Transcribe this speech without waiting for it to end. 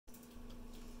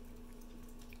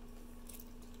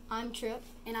I'm Trip.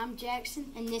 And I'm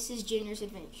Jackson. And this is Junior's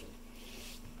Adventure.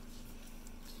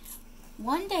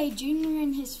 One day, Junior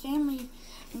and his family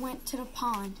went to the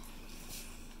pond.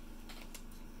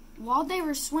 While they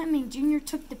were swimming, Junior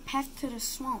took the path to the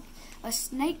swamp. A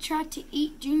snake tried to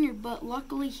eat Junior, but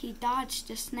luckily he dodged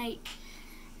the snake.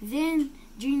 Then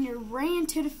Junior ran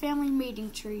to the family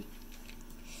meeting tree.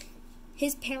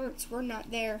 His parents were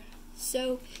not there,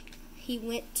 so he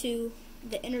went to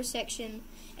the intersection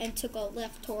and took a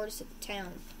left towards the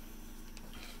town.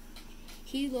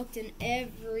 He looked in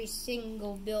every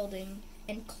single building,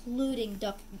 including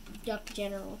Ducky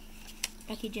General,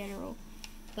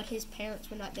 but his parents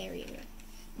were not there either.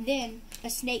 Then a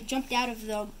snake jumped out of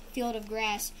the field of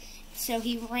grass, so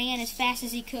he ran as fast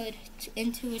as he could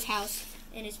into his house,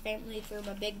 and his family threw him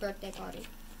a big birthday party.